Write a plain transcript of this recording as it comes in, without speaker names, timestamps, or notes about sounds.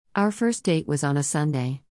Our first date was on a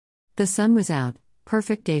Sunday. The sun was out,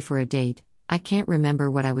 perfect day for a date. I can't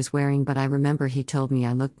remember what I was wearing, but I remember he told me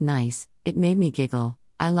I looked nice. It made me giggle.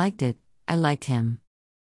 I liked it. I liked him.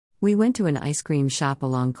 We went to an ice cream shop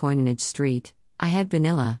along Coinage Street. I had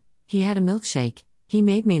vanilla. He had a milkshake. He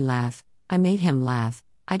made me laugh. I made him laugh.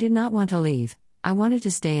 I did not want to leave. I wanted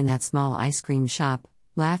to stay in that small ice cream shop,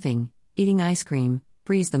 laughing, eating ice cream,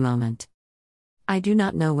 freeze the moment. I do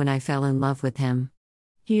not know when I fell in love with him.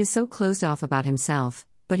 He is so closed off about himself,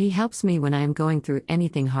 but he helps me when I am going through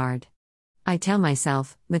anything hard. I tell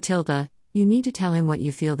myself, Matilda, you need to tell him what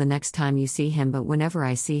you feel the next time you see him, but whenever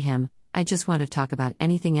I see him, I just want to talk about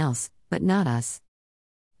anything else, but not us.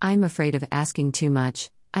 I'm afraid of asking too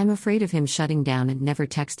much. I'm afraid of him shutting down and never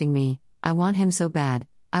texting me. I want him so bad.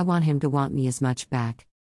 I want him to want me as much back.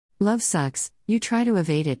 Love sucks. You try to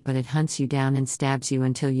evade it, but it hunts you down and stabs you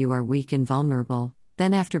until you are weak and vulnerable.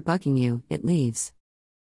 Then after bugging you, it leaves.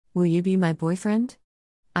 Will you be my boyfriend?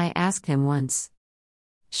 I asked him once.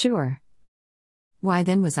 Sure. Why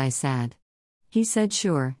then was I sad? He said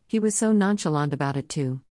sure. He was so nonchalant about it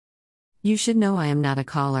too. You should know I am not a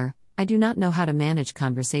caller. I do not know how to manage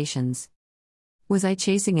conversations. Was I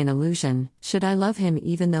chasing an illusion? Should I love him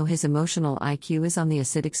even though his emotional IQ is on the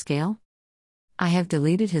acidic scale? I have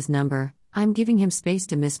deleted his number. I'm giving him space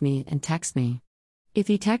to miss me and text me. If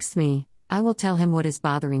he texts me, I will tell him what is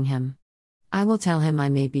bothering him. I will tell him I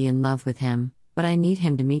may be in love with him, but I need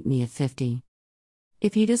him to meet me at 50.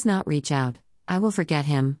 If he does not reach out, I will forget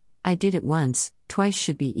him. I did it once, twice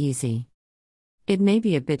should be easy. It may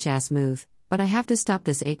be a bitch-ass move, but I have to stop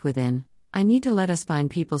this ache within. I need to let us find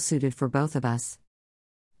people suited for both of us.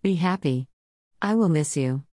 Be happy. I will miss you.